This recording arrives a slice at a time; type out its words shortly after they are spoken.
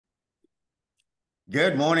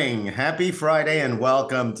Good morning. Happy Friday and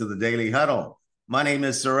welcome to the Daily Huddle. My name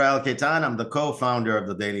is Saurel Quettan. I'm the co-founder of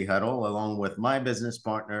the Daily Huddle, along with my business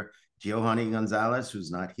partner, Giovanni Gonzalez, who's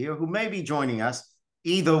not here, who may be joining us.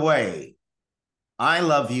 Either way, I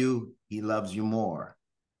love you. He loves you more.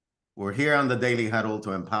 We're here on the Daily Huddle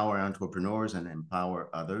to empower entrepreneurs and empower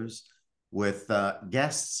others with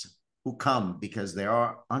guests who come because they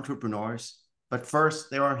are entrepreneurs, but first,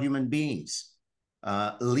 they are human beings.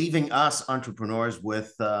 Leaving us entrepreneurs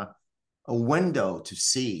with a window to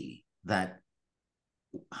see that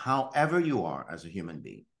however you are as a human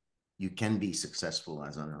being, you can be successful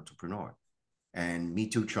as an entrepreneur. And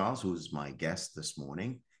Mitou Charles, who's my guest this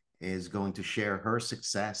morning, is going to share her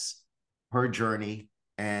success, her journey,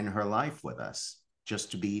 and her life with us,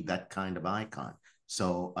 just to be that kind of icon.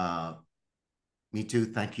 So,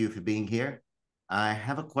 Mitou, thank you for being here. I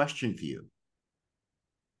have a question for you.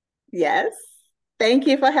 Yes. Thank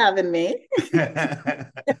you for having me.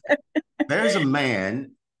 There's a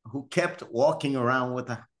man who kept walking around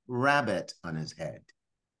with a rabbit on his head.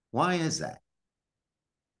 Why is that?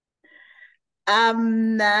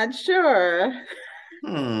 I'm not sure.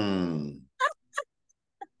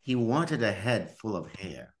 He wanted a head full of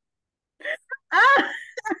hair.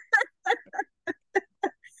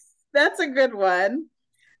 That's a good one.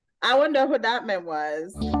 I wonder who that man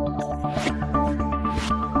was.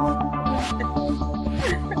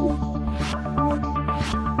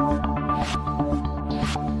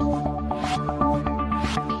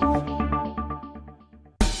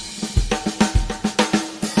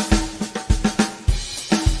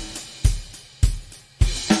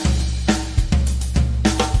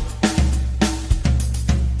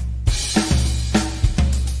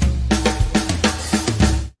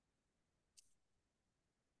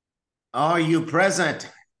 Are you present?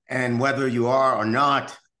 And whether you are or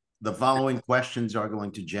not, the following questions are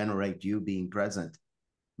going to generate you being present.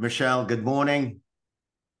 Michelle, good morning.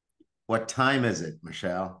 What time is it,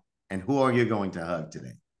 Michelle? And who are you going to hug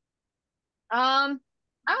today? The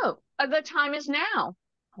time is now.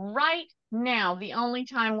 Right now, the only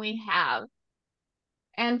time we have.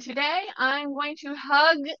 And today I'm going to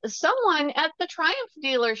hug someone at the Triumph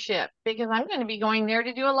dealership because I'm going to be going there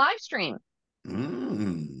to do a live stream.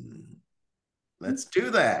 Let's do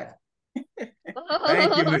that.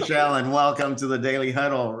 Thank you, Michelle, and welcome to the Daily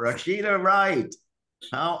Huddle. Rashida Wright,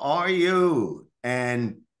 how are you?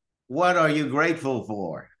 And what are you grateful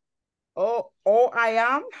for? I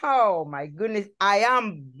am. Oh, my goodness. I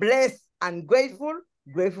am blessed and grateful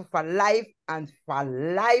for life and for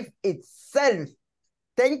life itself.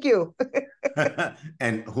 Thank you.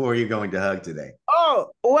 And who are you going to hug today?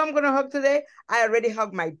 Who I'm going to hug today? I already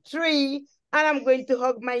hugged my tree, and I'm going to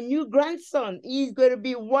hug my new grandson. He's going to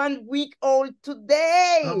be 1 week old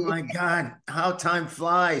today. Oh, my God. How time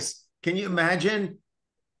flies. Can you imagine?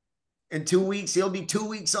 In 2 weeks, he'll be 2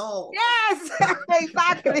 weeks old. Yes,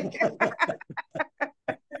 exactly.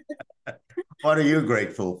 What are you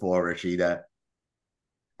grateful for, Rashida?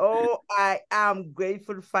 I am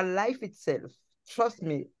grateful for life itself. Trust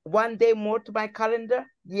me, one day more to my calendar.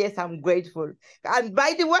 Yes, I'm grateful. And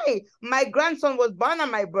by the way, my grandson was born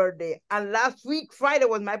on my birthday. And last week, Friday,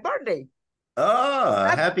 was my birthday.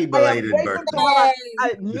 Happy belated birthday. I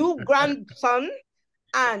have a new grandson,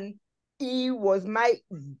 and he was my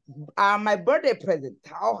birthday present.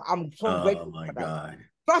 Oh, I'm so grateful. Oh, my God.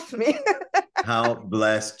 Trust me. How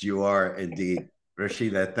blessed you are indeed.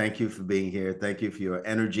 Rashida, thank you for being here. Thank you for your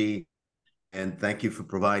energy. And thank you for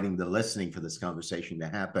providing the listening for this conversation to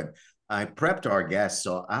happen. I prepped our guest,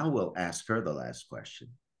 so I will ask her the last question.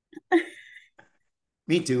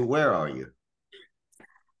 Mitou, where are you?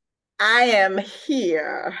 I am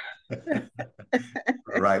here.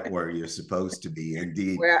 Right where you're supposed to be,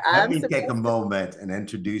 indeed. Let me take a moment and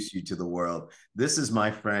introduce you to the world. This is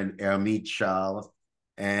my friend, Ermite Charles,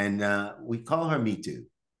 and we call her Mitou,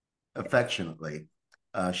 affectionately.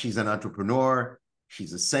 She's an entrepreneur.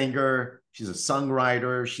 She's a singer. She's a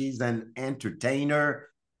songwriter. She's an entertainer.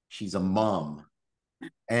 She's a mom.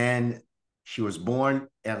 And she was born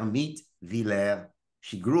Ermite Vilaire.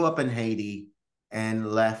 She grew up in Haiti and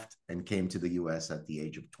left and came to the US at the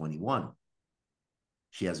age of 21.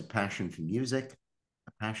 She has a passion for music,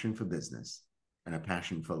 a passion for business, and a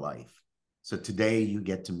passion for life. So today you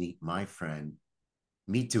get to meet my friend,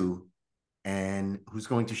 Mitou, and who's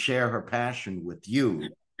going to share her passion with you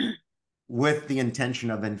with the intention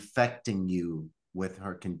of infecting you with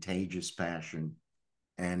her contagious passion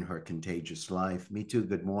and her contagious life. Mitou,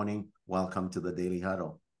 good morning. Welcome to the Daily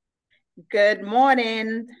Huddle. Good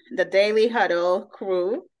morning, the Daily Huddle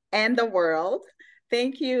crew and the world.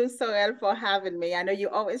 Thank you, Saurel, for having me. I know you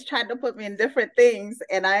always try to put me in different things,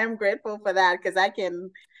 and I am grateful for that because I can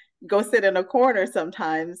go sit in a corner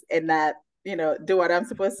sometimes and not, do what I'm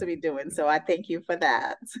supposed to be doing. So I thank you for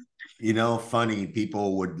that. Funny,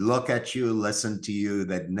 people would look at you, listen to you,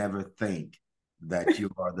 that never think that you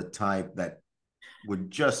are the type that would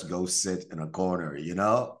just go sit in a corner,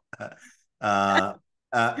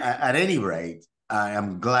 at any rate, I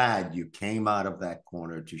am glad you came out of that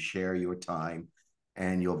corner to share your time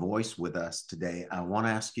and your voice with us today. I want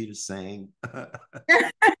to ask you to sing.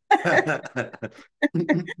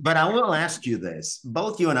 But I will ask you this.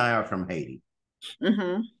 Both you and I are from Haiti.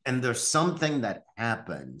 Mm-hmm. And there's something that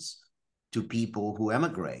happens to people who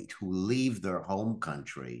emigrate, who leave their home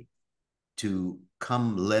country to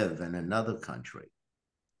come live in another country.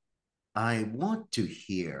 I want to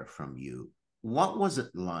hear from you. What was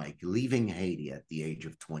it like leaving Haiti at the age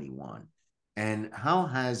of 21? And how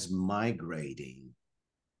has migrating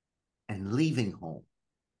and leaving home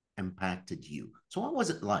impacted you? So what was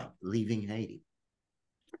it like leaving Haiti?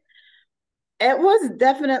 It was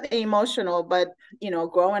definitely emotional, but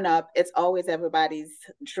growing up, it's always everybody's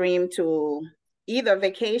dream to either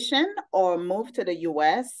vacation or move to the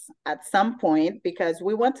US at some point because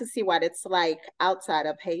we want to see what it's like outside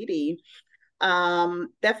of Haiti.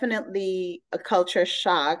 Definitely a culture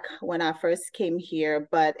shock when I first came here,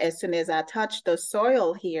 but as soon as I touched the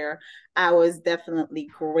soil here, I was definitely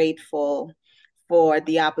grateful for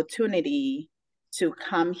the opportunity to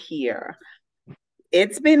come here.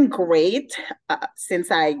 It's been great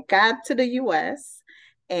since I got to the US,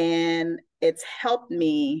 and it's helped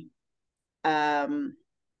me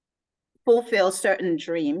fulfill certain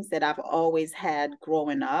dreams that I've always had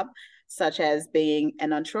growing up, such as being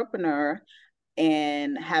an entrepreneur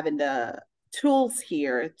and having the tools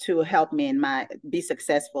here to help me be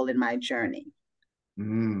successful in my journey.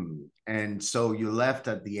 And so you left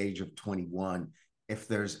at the age of 21. If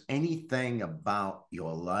there's anything about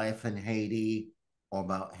your life in Haiti or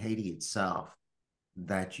about Haiti itself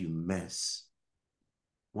that you miss,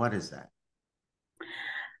 what is that?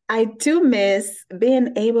 I do miss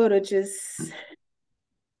being able to just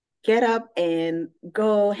get up and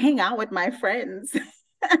go hang out with my friends.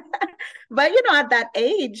 But at that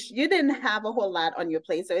age, you didn't have a whole lot on your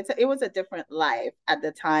plate. So it was a different life at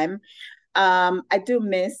the time. I do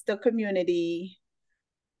miss the community,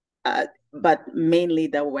 but mainly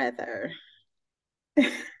the weather.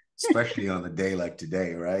 Especially on a day like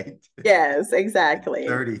today, right? Yes, exactly.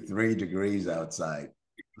 33 degrees outside.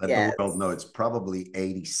 Let Yes. the world know it's probably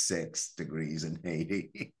 86 degrees in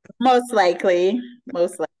Haiti. Most likely.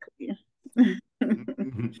 Most likely.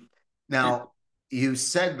 Now, you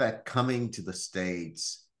said that coming to the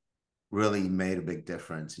States really made a big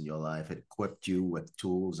difference in your life. It equipped you with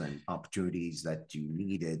tools and opportunities that you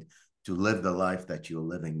needed to live the life that you're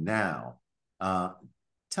living now.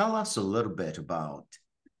 Tell us a little bit about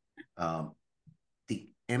the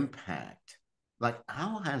impact. Like,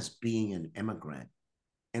 how has being an immigrant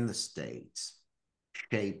in the States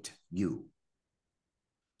shaped you?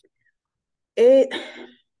 I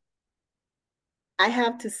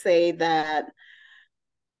have to say that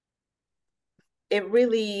it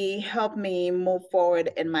really helped me move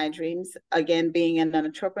forward in my dreams. Again, being an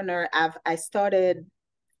entrepreneur, I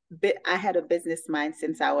had a business mind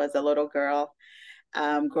since I was a little girl.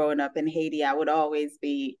 Growing up in Haiti, I would always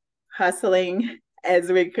be hustling,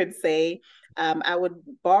 as we could say. I would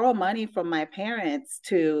borrow money from my parents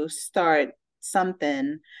to start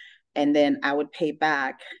something, and then I would pay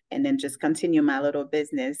back and then just continue my little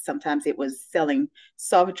business. Sometimes it was selling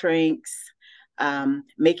soft drinks,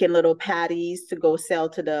 making little patties to go sell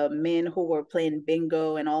to the men who were playing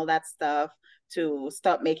bingo and all that stuff to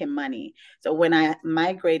start making money. So when I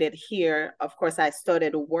migrated here, of course, I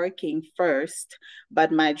started working first,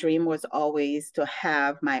 but my dream was always to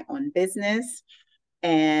have my own business.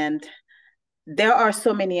 And there are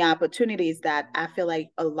so many opportunities that I feel like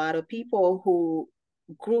a lot of people who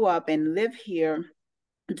grew up and live here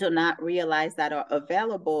do not realize that are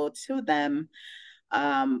available to them.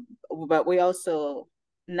 But we also,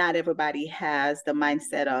 not everybody has the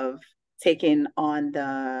mindset of taking on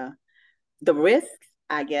the risk,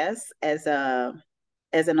 I guess, as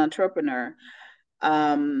an entrepreneur.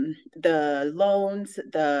 The loans,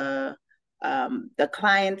 the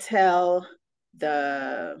clientele,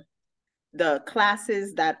 the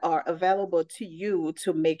classes that are available to you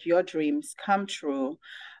to make your dreams come true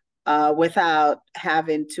without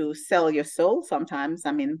having to sell your soul sometimes.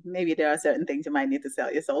 I mean, maybe there are certain things you might need to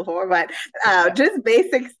sell your soul for, but just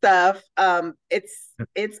basic stuff.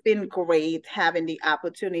 It's been great having the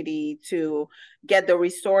opportunity to get the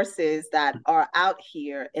resources that are out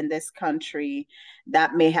here in this country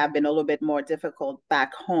that may have been a little bit more difficult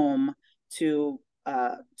back home to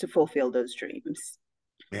fulfill those dreams.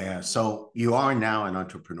 Yeah. So you are now an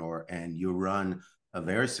entrepreneur and you run a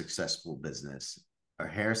very successful business, a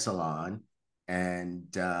hair salon. And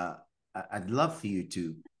I'd love for you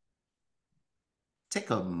to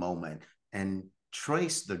take a moment and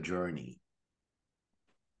trace the journey.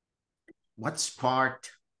 What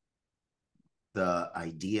sparked the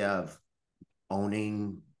idea of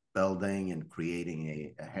owning, building, and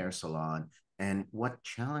creating a hair salon? And what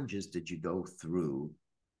challenges did you go through?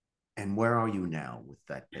 And where are you now with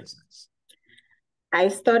that business? I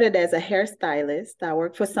started as a hairstylist. I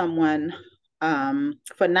worked for someone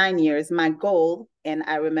for 9 years. My goal, and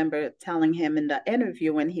I remember telling him in the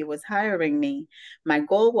interview when he was hiring me, my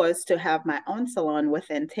goal was to have my own salon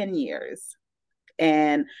within 10 years.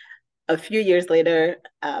 And a few years later,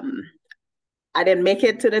 I didn't make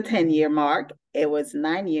it to the 10-year mark. It was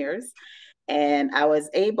 9 years, and I was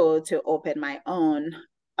able to open my own.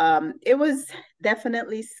 It was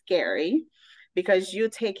definitely scary because you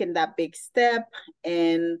taking that big step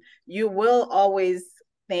and you will always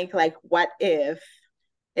think like, what if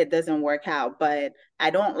it doesn't work out? But I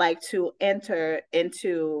don't like to enter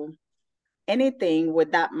into anything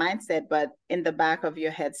with that mindset, but in the back of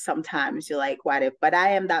your head, sometimes you're like, what if? But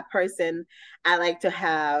I am that person. I like to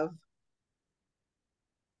have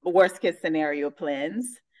worst case scenario plans.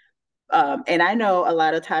 And I know a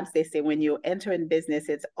lot of times they say when you enter in business,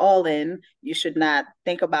 it's all in. You should not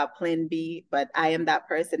think about plan B, but I am that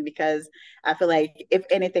person because I feel like if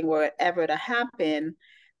anything were ever to happen,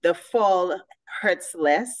 the fall hurts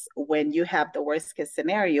less when you have the worst case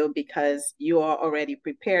scenario because you are already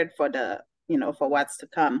prepared for for what's to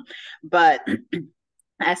come. But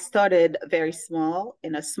I started very small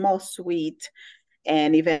in a small suite.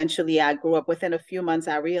 And eventually I grew up. Within a few months,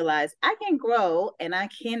 I realized I can grow and I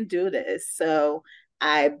can do this. So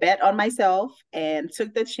I bet on myself and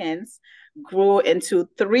took the chance, grew into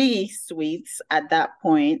 3 suites at that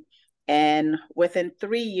point. And within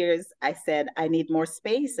 3 years, I said, I need more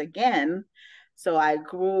space again. So I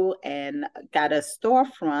grew and got a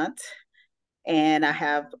storefront, and I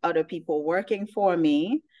have other people working for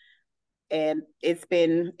me. And it's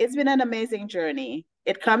been an amazing journey.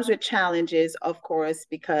 It comes with challenges, of course,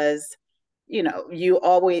 because you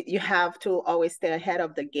have to always stay ahead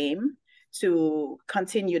of the game to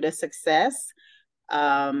continue the success.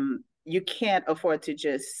 You can't afford to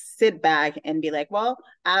just sit back and be like, well,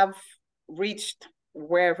 I've reached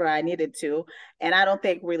wherever I needed to. And I don't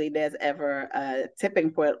think really there's ever a tipping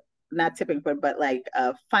point, not tipping point, but like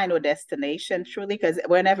a final destination, truly, because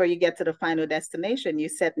whenever you get to the final destination, you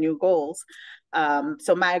set new goals.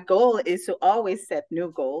 So my goal is to always set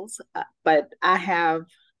new goals, but I have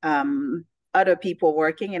other people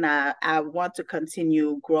working, and I want to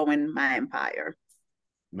continue growing my empire.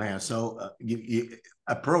 Man, so you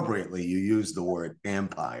appropriately you use the word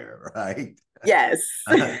empire, right? Yes.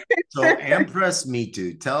 So Empress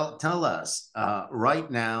Mitou, tell us right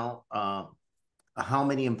now, how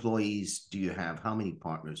many employees do you have? How many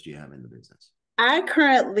partners do you have in the business? I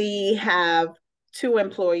currently have 2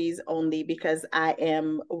 employees only because I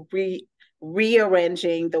am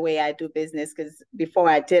rearranging the way I do business, because before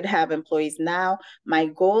I did have employees. Now my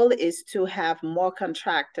goal is to have more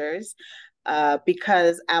contractors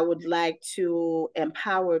because I would like to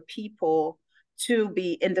empower people to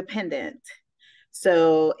be independent.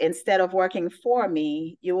 So instead of working for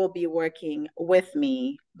me, you will be working with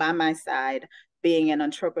me, by my side, being an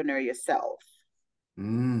entrepreneur yourself.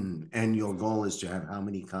 And your goal is to have how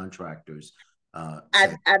many contractors?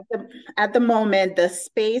 At the moment, the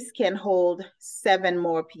space can hold 7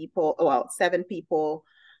 more people. Well, 7 people,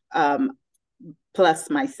 plus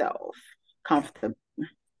myself, comfortable.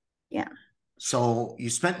 Yeah. So you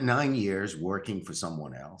spent 9 years working for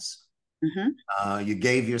someone else. Mm-hmm. You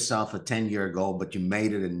gave yourself a 10-year goal, but you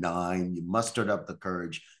made it in 9. You mustered up the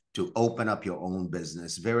courage to open up your own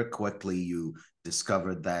business. Very quickly, you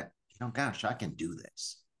discovered that, gosh, I can do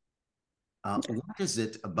this. What is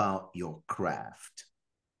it about your craft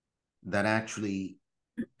that actually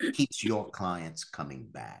keeps your clients coming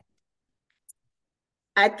back?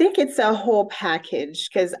 I think it's a whole package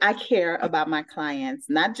because I care about my clients,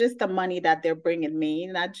 not just the money that they're bringing me,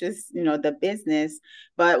 not just, the business,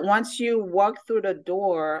 but once you walk through the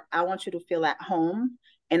door, I want you to feel at home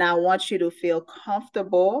and I want you to feel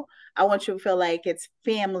comfortable. I want you to feel like it's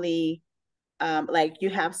family like you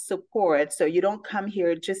have support. So you don't come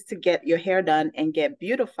here just to get your hair done and get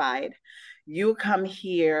beautified. You come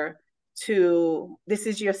here this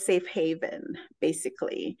is your safe haven,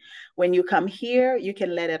 basically. When you come here, you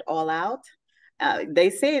can let it all out.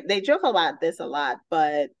 They joke about this a lot,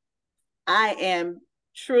 but I am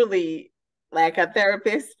truly like a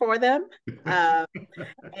therapist for them,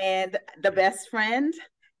 and the best friend,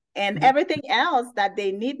 and everything else that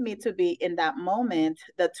they need me to be in that moment.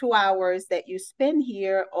 The 2 hours that you spend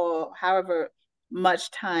here, or however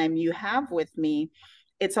much time you have with me,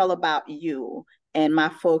 it's all about you, and my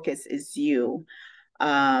focus is you.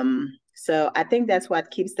 So I think that's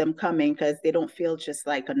what keeps them coming, because they don't feel just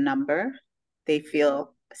like a number. They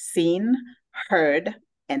feel seen, heard,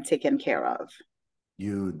 and taken care of.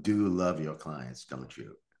 You do love your clients, don't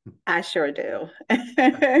you? I sure do.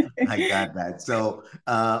 I got that. So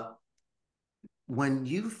when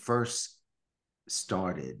you first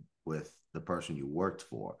started with the person you worked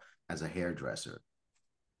for as a hairdresser,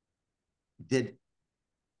 did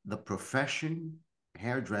the profession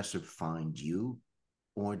hairdresser find you,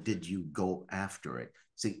 or did you go after it?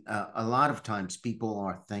 See, a lot of times people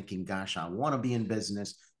are thinking, gosh, I want to be in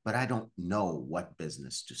business, but I don't know what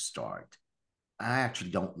business to start. I actually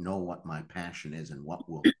don't know what my passion is and what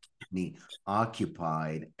will keep me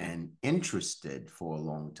occupied and interested for a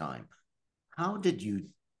long time. How did you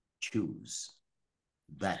choose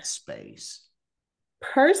that space?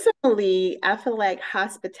 Personally, I feel like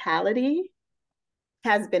hospitality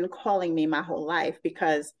has been calling me my whole life,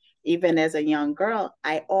 because even as a young girl,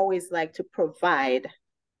 I always like to provide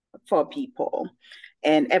for people.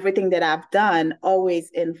 And everything that I've done always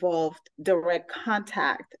involved direct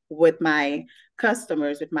contact with my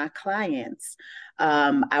customers, with my clients.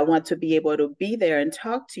 I want to be able to be there and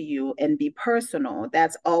talk to you and be personal.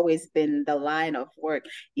 That's always been the line of work.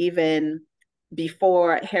 Even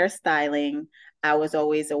before hairstyling, I was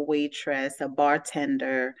always a waitress, a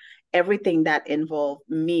bartender, everything that involved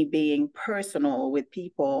me being personal with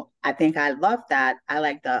people. I think I love that. I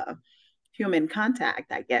like the human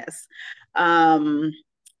contact, I guess.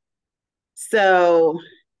 So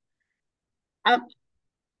I,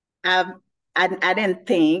 I, I didn't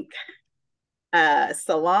think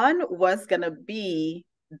salon was going to be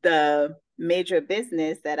the major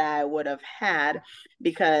business that I would have had,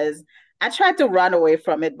 because I tried to run away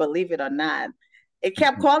from it, believe it or not. It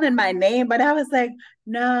kept calling my name, but I was like,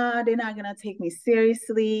 no, they're not going to take me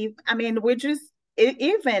seriously. I mean,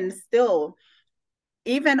 even still,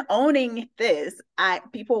 even owning this,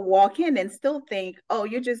 people walk in and still think, oh,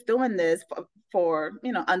 you're just doing this for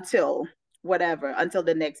until whatever, until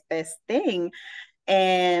the next best thing.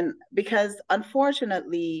 And because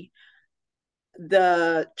unfortunately,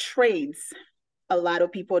 the trades, a lot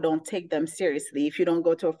of people don't take them seriously. If you don't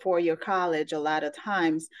go to a 4-year college, a lot of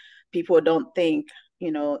times people don't think,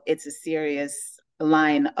 it's a serious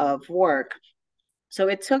line of work. So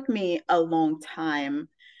it took me a long time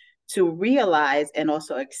to realize and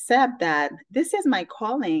also accept that this is my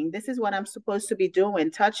calling. This is what I'm supposed to be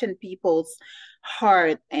doing, touching people's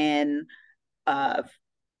heart and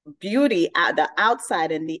beauty at the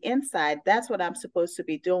outside and the inside. That's what I'm supposed to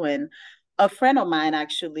be doing. A friend of mine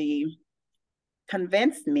actually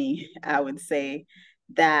convinced me, I would say,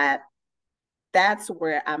 that that's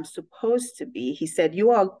where I'm supposed to be. He said,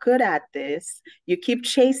 you are good at this. You keep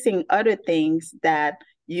chasing other things that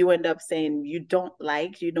you end up saying you don't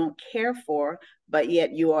like, you don't care for, but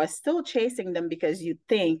yet you are still chasing them because you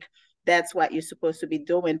think that's what you're supposed to be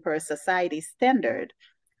doing per society standard.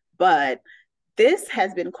 But this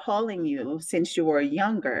has been calling you since you were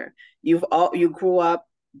younger. You grew up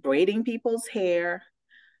braiding people's hair,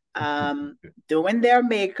 doing their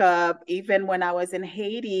makeup. Even when I was in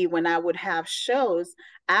Haiti, when I would have shows,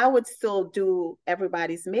 I would still do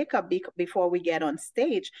everybody's makeup before we get on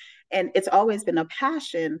stage. And it's always been a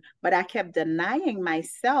passion, but I kept denying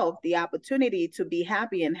myself the opportunity to be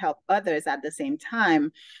happy and help others at the same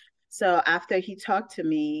time. So after he talked to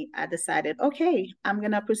me, I decided, okay, I'm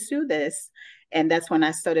going to pursue this. And that's when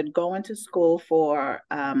I started going to school for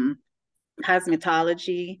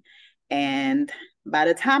cosmetology. And by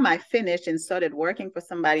the time I finished and started working for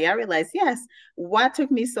somebody, I realized, yes, what took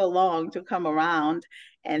me so long to come around?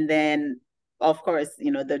 And then, of course,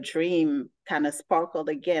 the dream kind of sparkled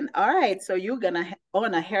again. All right, so you're going to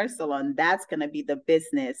own a hair salon. That's going to be the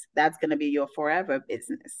business. That's going to be your forever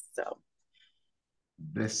business. So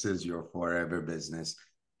this is your forever business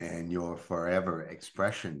and your forever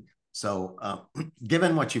expression. So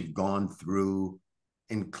given what you've gone through,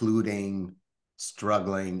 including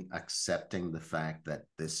struggling, accepting the fact that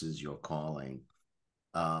this is your calling,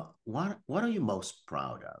 what are you most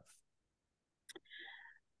proud of?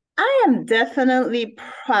 I am definitely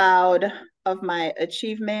proud of my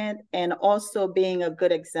achievement and also being a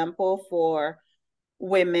good example for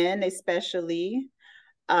women, especially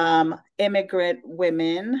immigrant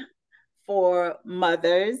women, for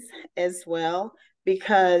mothers as well,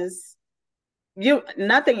 because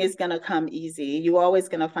nothing is going to come easy. You always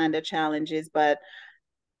going to find the challenges, but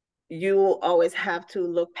you always have to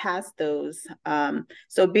look past those.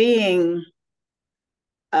 So being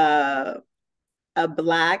a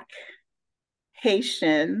Black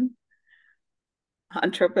Haitian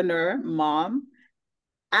entrepreneur mom,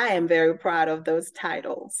 I am very proud of those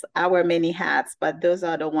titles. I wear many hats, but those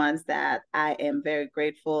are the ones that I am very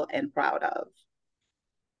grateful and proud of.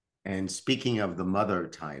 And speaking of the mother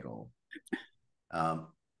title,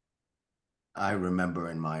 I remember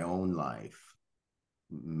in my own life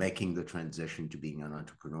making the transition to being an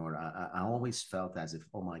entrepreneur. I always felt as if,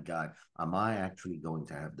 oh my God, am I actually going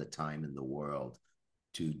to have the time in the world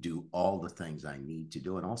to do all the things I need to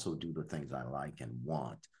do and also do the things I like and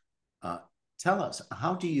want? Tell us,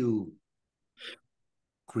 how do you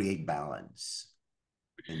create balance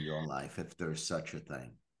in your life, if there's such a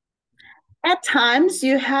thing? At times,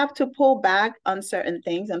 you have to pull back on certain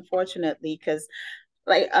things, unfortunately, because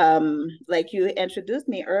like you introduced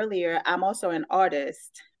me earlier, I'm also an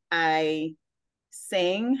artist. I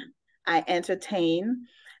sing, I entertain.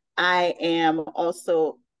 I am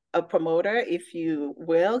also a promoter, if you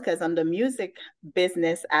will, because on the music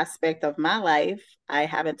business aspect of my life, I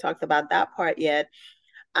haven't talked about that part yet.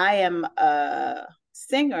 I am a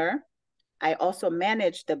singer. I also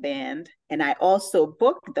manage the band and I also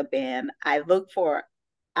book the band. I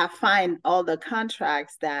find all the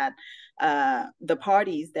contracts that the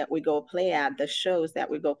parties that we go play at, the shows that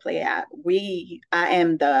we go play at. I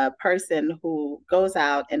am the person who goes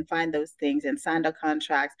out and find those things and sign the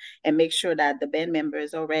contracts and make sure that the band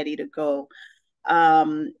members are ready to go.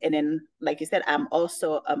 And then, like you said, I'm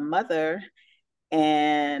also a mother,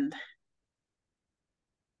 and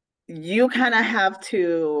you kind of have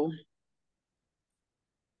to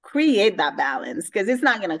create that balance because it's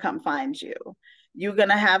not going to come find you.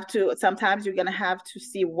 Sometimes you're going to have to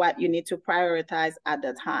see what you need to prioritize at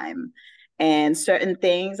the time. And certain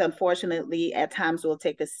things, unfortunately, at times will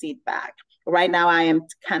take a seat back. Right now, I am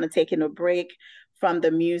kind of taking a break from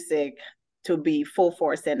the music to be full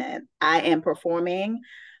force in it. I am performing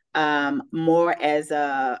more as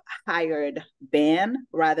a hired band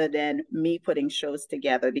rather than me putting shows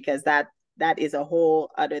together, because that is a whole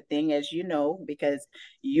other thing, as you know, because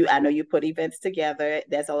I know you put events together.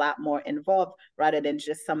 There's a lot more involved rather than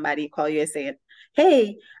just somebody call you and say,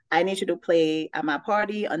 hey, I need you to play at my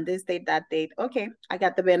party on this date, that date. Okay, I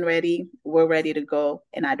got the band ready. We're ready to go.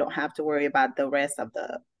 And I don't have to worry about the rest of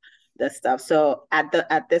the stuff. So at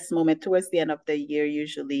this moment, towards the end of the year,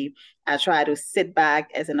 usually I try to sit back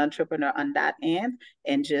as an entrepreneur on that end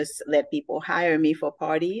and just let people hire me for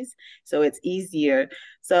parties. So it's easier.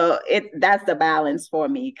 So that's the balance for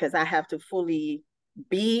me, because I have to fully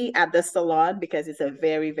be at the salon because it's a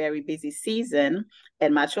very, very busy season.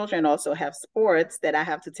 And my children also have sports that I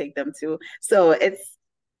have to take them to. So it's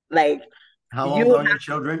like, how old are your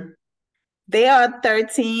children? They are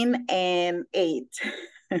 13 and 8.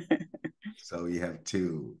 So you have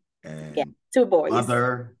two, and yeah, 2 boys.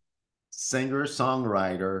 Mother, singer,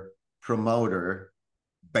 songwriter, promoter,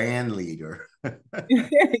 band leader,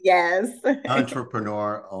 yes,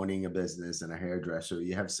 entrepreneur, owning a business, and a hairdresser.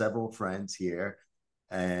 You have several friends here,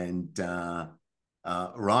 and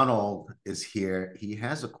Ronald is here. He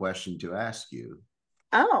has a question to ask you.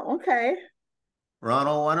 Oh, okay.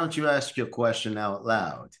 Ronald, why don't you ask your question out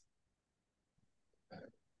loud?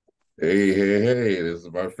 Hey, this is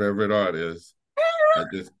my favorite artist.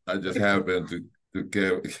 I just happened to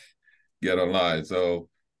get online. So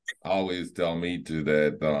I always tell Mitou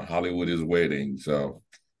that Hollywood is waiting. So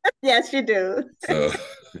yes, you do. So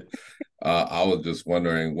I was just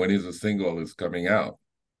wondering, when is the single is coming out?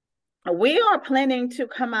 We are planning to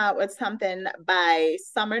come out with something by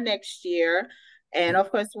summer next year. And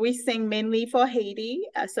of course, we sing mainly for Haiti.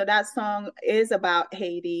 So that song is about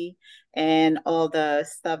Haiti and all the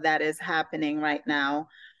stuff that is happening right now.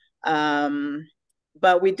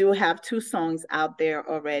 But we do have 2 songs out there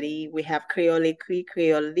already. We have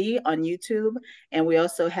Kreyòl on YouTube, and we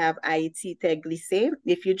also have Haiti Te Glissé.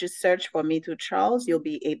 If you just search for Mitou Charles, you'll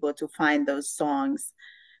be able to find those songs.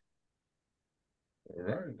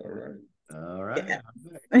 All right. Yeah.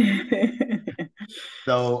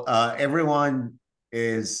 So everyone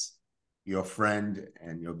is your friend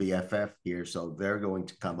and your BFF here, so they're going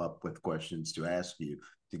to come up with questions to ask you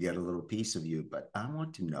to get a little piece of you. But I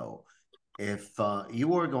want to know, if you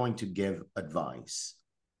were going to give advice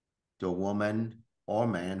to a woman or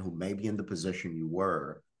man who may be in the position you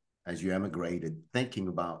were as you emigrated, thinking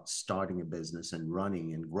about starting a business and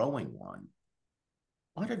running and growing one,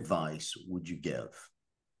 what advice would you give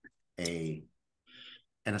an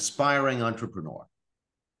aspiring entrepreneur?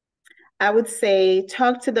 I would say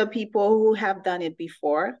talk to the people who have done it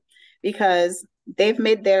before, because they've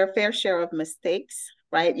made their fair share of mistakes,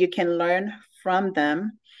 right? You can learn from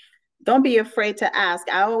them. Don't be afraid to ask.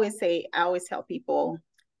 I always tell people,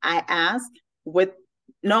 I ask with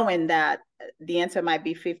knowing that the answer might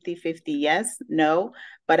be 50-50, yes, no,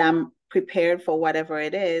 but I'm prepared for whatever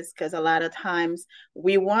it is, because a lot of times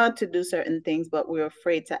we want to do certain things, but we're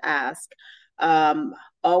afraid to ask.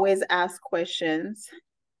 Always ask questions,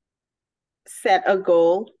 set a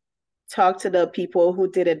goal, talk to the people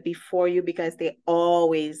who did it before you, because they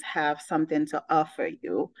always have something to offer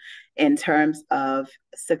you in terms of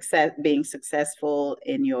success, being successful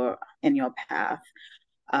in your path.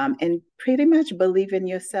 And pretty much believe in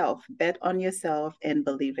yourself, bet on yourself and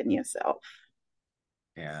believe in yourself.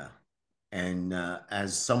 Yeah. And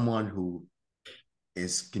as someone who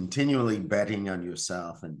is continually betting on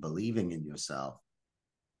yourself and believing in yourself,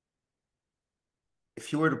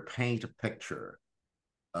 if you were to paint a picture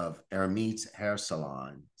of Ermite's hair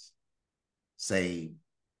salons, say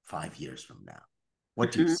 5 years from now,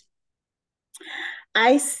 what do you see?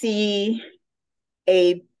 I see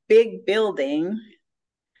a big building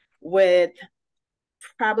with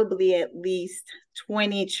probably at least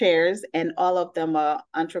 20 chairs, and all of them are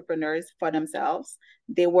entrepreneurs for themselves.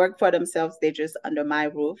 They work for themselves. They're just under my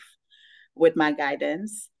roof with my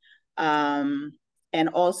guidance. And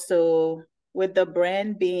also with the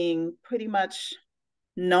brand being pretty much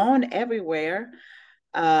known everywhere,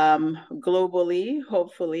 globally,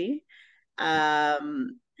 hopefully. At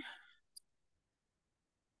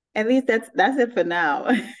least that's it for now.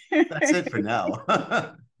 That's it for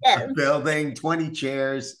now. Yes. A building, 20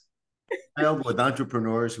 chairs, filled with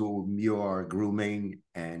entrepreneurs who you are grooming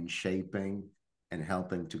and shaping and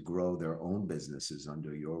helping to grow their own businesses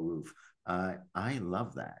under your roof. I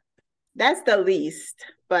love that. That's the least,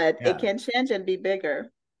 but it can change and be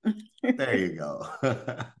bigger. There you go.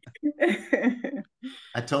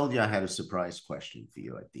 I told you I had a surprise question for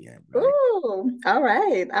you at the end, right? Ooh, all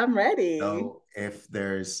right. I'm ready. So if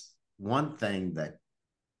there's one thing that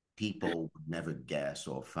people would never guess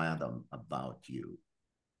or fathom about you,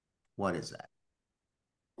 what is that?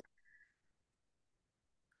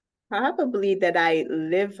 Probably that I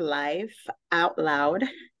live life out loud,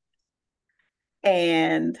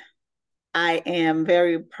 and I am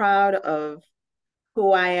very proud of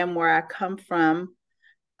who I am, where I come from,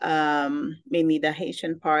 mainly the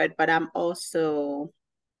Haitian part, but I'm also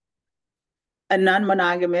a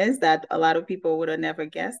non-monogamous that a lot of people would have never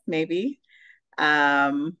guessed, maybe.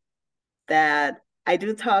 That I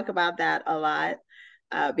do talk about that a lot,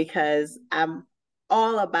 because I'm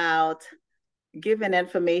all about giving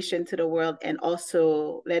information to the world and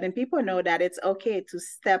also letting people know that it's okay to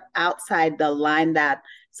step outside the line that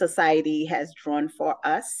society has drawn for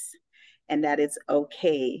us, and that it's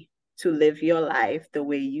okay to live your life the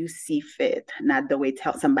way you see fit, not the way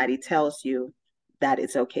somebody tells you that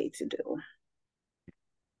it's okay to do.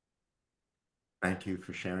 Thank you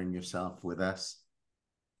for sharing yourself with us.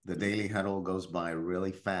 The Daily Huddle goes by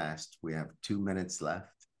really fast. We have 2 minutes left.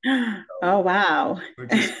 Oh, wow. We're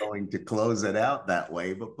just going to close it out that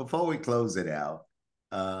way. But before we close it out,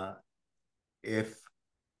 if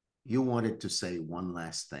you wanted to say one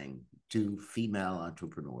last thing to female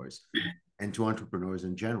entrepreneurs and to entrepreneurs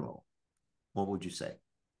in general, what would you say?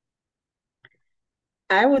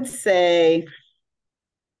 I would say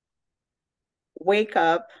wake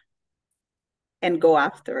up and go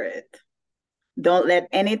after it. Don't let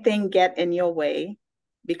anything get in your way,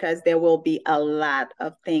 because there will be a lot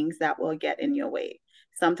of things that will get in your way.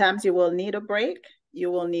 Sometimes you will need a break.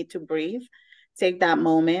 You will need to breathe. Take that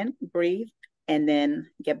moment, breathe, and then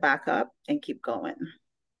get back up and keep going.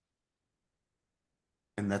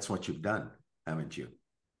 And that's what you've done, haven't you?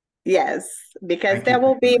 Yes, because there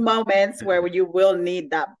will be moments where you will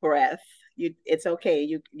need that breath. It's okay.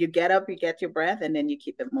 You get up, you get your breath, and then you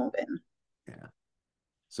keep it moving. Yeah.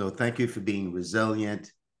 So thank you for being resilient.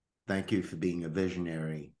 Thank you for being a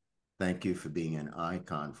visionary. Thank you for being an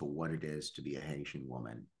icon for what it is to be a Haitian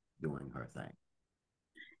woman doing her thing.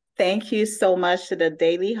 Thank you so much to the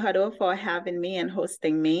Daily Huddle for having me and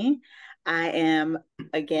hosting me. I am,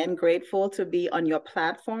 again, grateful to be on your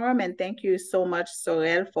platform. And thank you so much,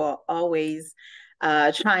 Saurel, for always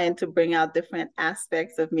trying to bring out different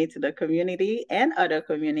aspects of me to the community and other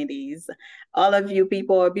communities. All of you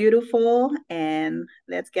people are beautiful, and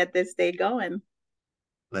let's get this day going.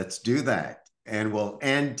 Let's do that. And we'll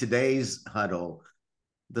end today's huddle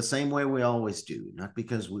the same way we always do, not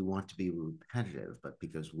because we want to be repetitive, but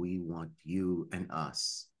because we want you and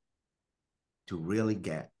us to really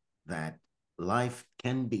get that life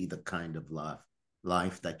can be the kind of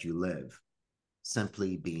life that you live,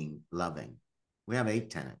 simply being loving. We have 8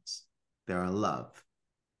 tenets. There are love,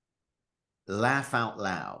 laugh out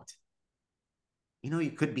loud. You know,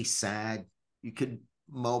 you could be sad. You could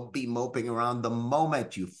be moping around. The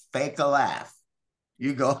moment you fake a laugh,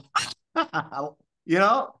 you go, you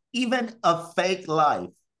know, even a fake laugh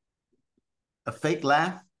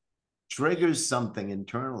triggers something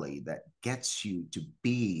internally that gets you to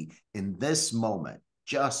be in this moment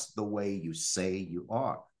just the way you say you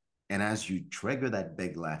are. And as you trigger that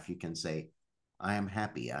big laugh, you can say, I am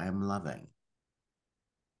happy, I am loving.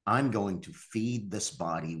 I'm going to feed this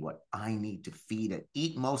body what I need to feed it.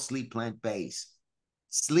 Eat mostly plant-based.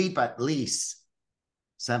 Sleep at least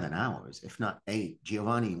 7 hours, if not 8.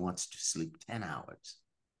 Giovanni wants to sleep 10 hours.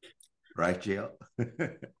 Right, Gio?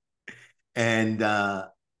 And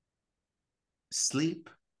sleep,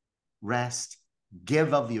 rest,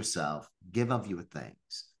 give of yourself, give of your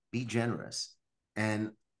things. Be generous.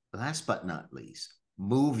 And last but not least,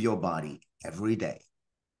 move your body every day.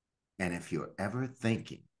 And if you're ever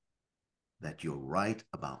thinking that you're right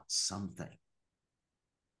about something,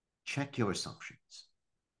 check your assumptions.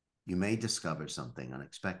 You may discover something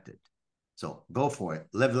unexpected. So go for it.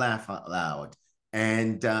 Live, laugh out loud.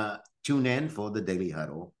 And tune in for the Daily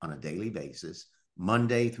Huddle on a daily basis.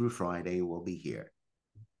 Monday through Friday, we'll be here.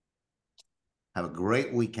 Have a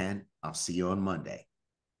great weekend. I'll see you on Monday.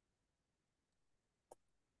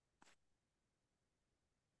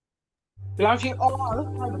 Love you all.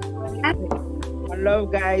 One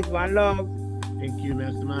love, guys. One love. Thank you,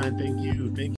 Mastermind. Thank you. Thank you.